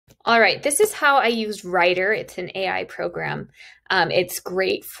All right, this is how I use Rytr. It's an AI program. It's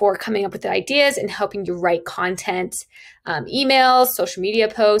great for coming up with ideas and helping you write content, emails, social media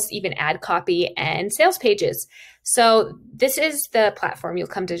posts, even ad copy and sales pages. So this is the platform. You'll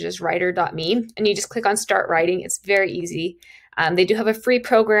come to just rytr.me and you just click on start writing. It's very easy. They do have a free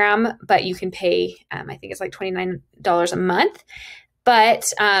program, but you can pay, I think it's like $29 a month.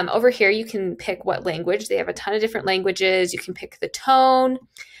 But over here, you can pick what language. They have a ton of different languages. You can pick the tone,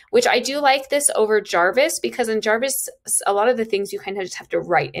 which I do like this over Jarvis, because in Jarvis, a lot of the things you kind of just have to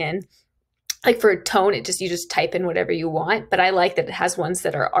write in. Like for tone, you just type in whatever you want. But I like that it has ones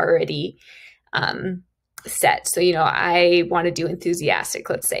that are already set. So, I want to do enthusiastic,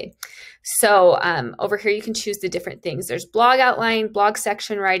 let's say. So over here, you can choose the different things. There's blog outline, blog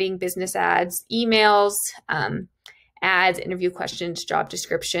section writing, business ads, emails, ads, interview questions, job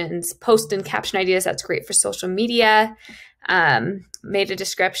descriptions, post and caption ideas. That's great for social media. Meta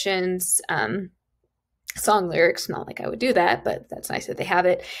descriptions, song lyrics. Not like I would do that, but that's nice that they have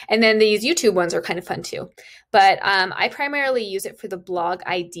it. And then these YouTube ones are kind of fun too. But I primarily use it for the blog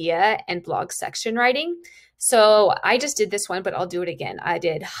idea and blog section writing. So I just did this one, but I'll do it again. I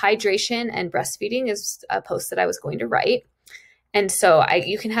did hydration and breastfeeding is a post that I was going to write. And so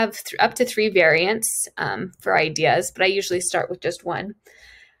you can have up to 3 variants for ideas, but I usually start with just one.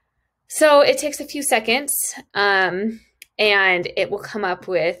 So it takes a few seconds and it will come up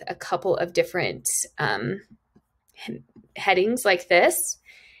with a couple of different headings like this.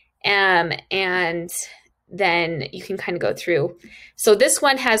 And then you can kind of go through. So this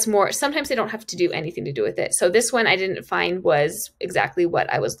one has more, sometimes they don't have to do anything to do with it. So this one I didn't find was exactly what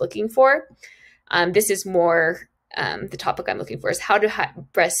I was looking for. This is more, the topic I'm looking for is how to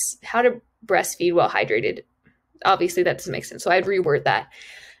breastfeed while hydrated. Obviously that doesn't make sense. So I'd reword that.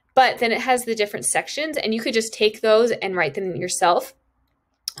 But then it has the different sections and you could just take those and write them yourself.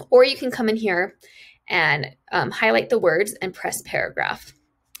 Or you can come in here and highlight the words and press paragraph.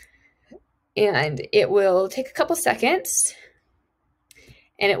 And it will take a couple seconds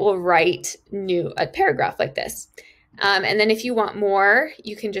and it will write a paragraph like this. And then if you want more,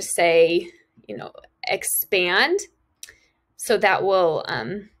 you can just say, expand. So that will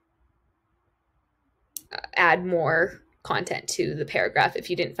add more content to the paragraph if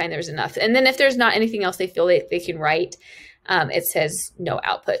you didn't find there's enough. And then if there's not anything else they feel they can write, it says no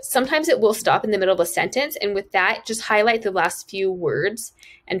output. Sometimes it will stop in the middle of a sentence. And with that, just highlight the last few words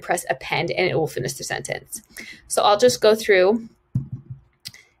and press append and it will finish the sentence. So I'll just go through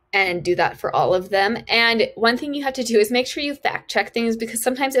and do that for all of them. And one thing you have to do is make sure you fact check things because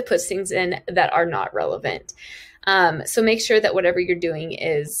sometimes it puts things in that are not relevant. So make sure that whatever you're doing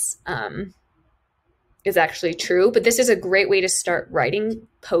is actually true. But this is a great way to start writing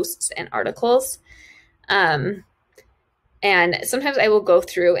posts and articles. And sometimes I will go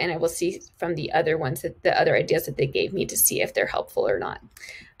through and I will see from the other ones, the other ideas that they gave me to see if they're helpful or not.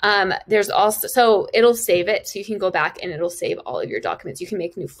 There's also, so it'll save it. So you can go back and it'll save all of your documents. You can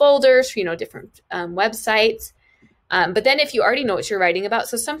make new folders for, different websites. But then if you already know what you're writing about,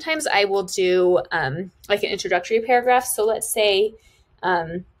 so sometimes I will do like an introductory paragraph. So let's say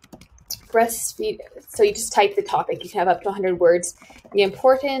breastfeed. So you just type the topic. You can have up to 100 words. The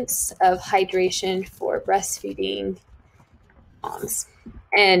importance of hydration for breastfeeding moms.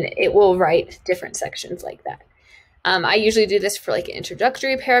 And it will write different sections like that. I usually do this for like an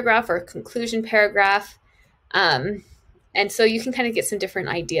introductory paragraph or a conclusion paragraph. And so you can kind of get some different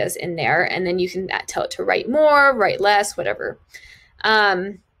ideas in there and then you can tell it to write more, write less, whatever.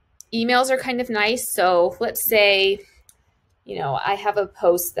 Emails are kind of nice. So let's say, I have a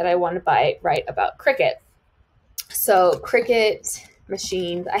post that I want to write about Cricut. So Cricut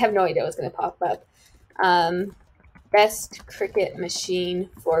machines, I have no idea what's going to pop up. Best Cricut machine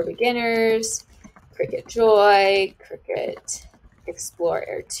for beginners, Cricut Joy, Cricut Explore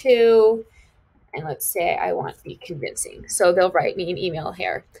Air 2, and let's say I want to be convincing. So they'll write me an email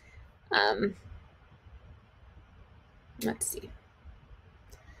here. Let's see.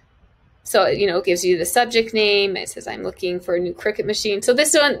 So, it gives you the subject name. It says, I'm looking for a new Cricut machine. So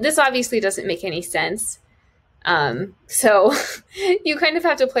this obviously doesn't make any sense. So you kind of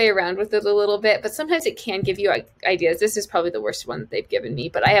have to play around with it a little bit, but sometimes it can give you ideas. This is probably the worst one that they've given me,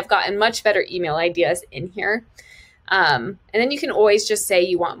 but I have gotten much better email ideas in here. And then you can always just say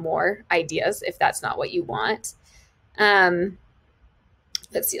you want more ideas if that's not what you want. Let's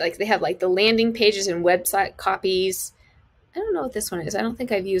see, like they have like the landing pages and website copies. I don't know what this one is. I don't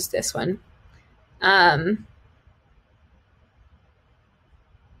think I've used this one. I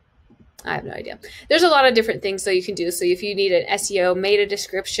have no idea. There's a lot of different things that you can do. So if you need an SEO meta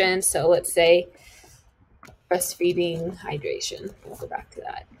description, so let's say breastfeeding hydration, we'll go back to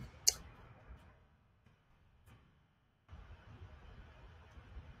that.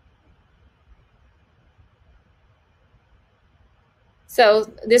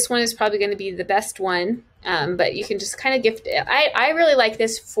 So this one is probably going to be the best one, but you can just kind of gift it. I really like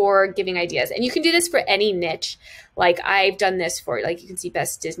this for giving ideas, and you can do this for any niche. Like I've done this for, like, you can see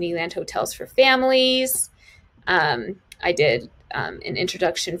best Disneyland hotels for families. I did an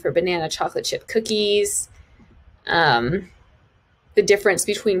introduction for banana chocolate chip cookies. The difference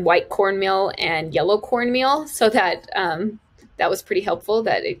between white cornmeal and yellow cornmeal. So that that was pretty helpful.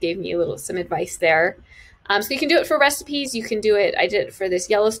 That it gave me some advice there. So you can do it for recipes. You can do it. I did it for this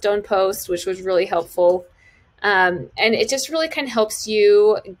Yellowstone post, which was really helpful. And it just really kind of helps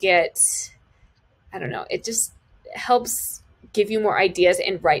you get, I don't know, it just helps give you more ideas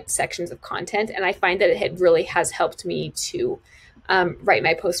and write sections of content. And I find that it really has helped me to write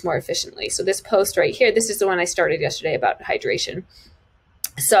my posts more efficiently. So this post right here, this is the one I started yesterday about hydration.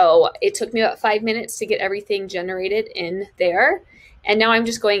 So it took me about 5 minutes to get everything generated in there. And now I'm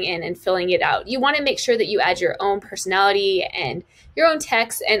just going in and filling it out. You want to make sure that you add your own personality and your own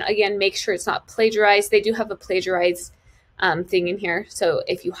text. And again, make sure it's not plagiarized. They do have a plagiarized thing in here. So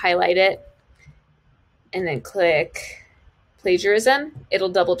if you highlight it and then click plagiarism, it'll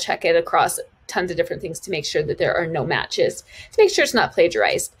double check it across tons of different things to make sure that there are no matches, to make sure it's not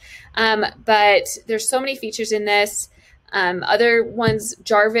plagiarized. But there's so many features in this. Other ones,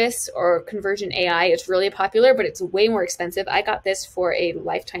 Jarvis or Conversion AI is really popular, but it's way more expensive. I got this for a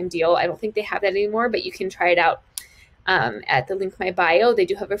lifetime deal. I don't think they have that anymore, but you can try it out at the link in my bio. They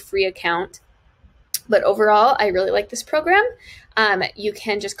do have a free account. But overall, I really like this program. You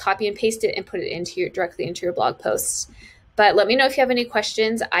can just copy and paste it and put it directly into your blog posts. But let me know if you have any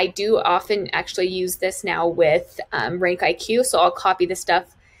questions. I do often actually use this now with RankIQ, so I'll copy the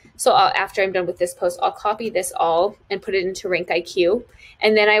stuff. So after I'm done with this post, I'll copy this all and put it into RankIQ,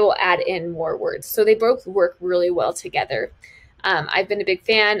 and then I will add in more words. So they both work really well together. I've been a big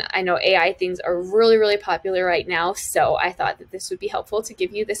fan. I know AI things are really, really popular right now, so I thought that this would be helpful to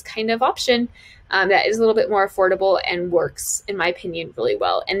give you this kind of option that is a little bit more affordable and works, in my opinion, really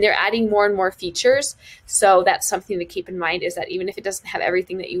well. And they're adding more and more features, so that's something to keep in mind, is that even if it doesn't have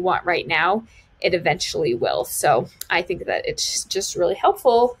everything that you want right now, it eventually will. So I think that it's just really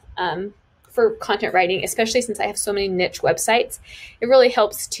helpful for content writing, especially since I have so many niche websites. It really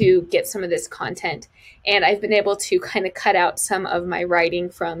helps to get some of this content. And I've been able to kind of cut out some of my writing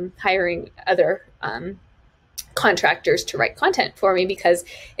from hiring other contractors to write content for me, because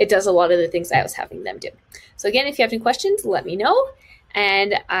it does a lot of the things I was having them do. So again, if you have any questions, let me know.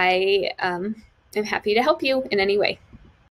 And I am happy to help you in any way.